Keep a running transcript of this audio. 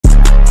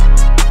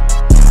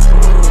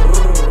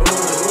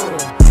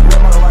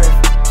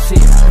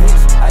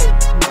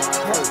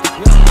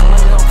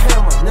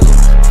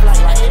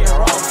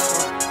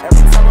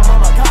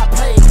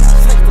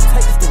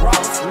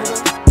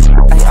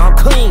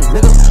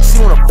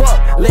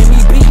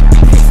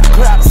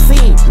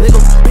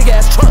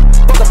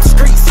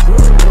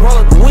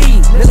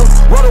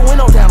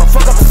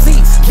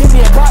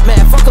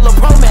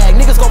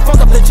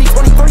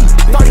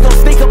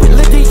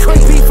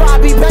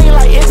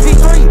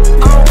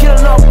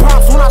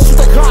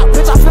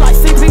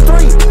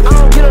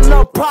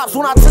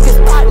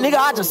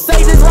I just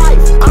saved his life.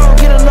 I don't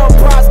get enough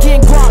props,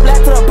 getting guap, back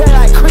to the bed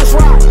like Chris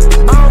Rock.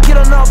 I don't get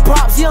enough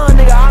props, young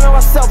nigga, I know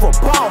myself a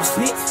boss,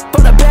 bitch.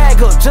 Put the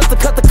bag up just to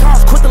cut the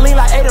cost, quit the lean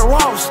like Adin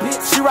Ross, bitch.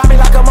 She ride me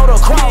like a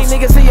motocross.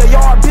 Niggas in your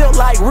yard built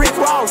like Rick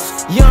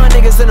Ross. Young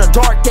niggas in the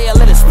dark, they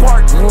let it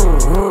spark.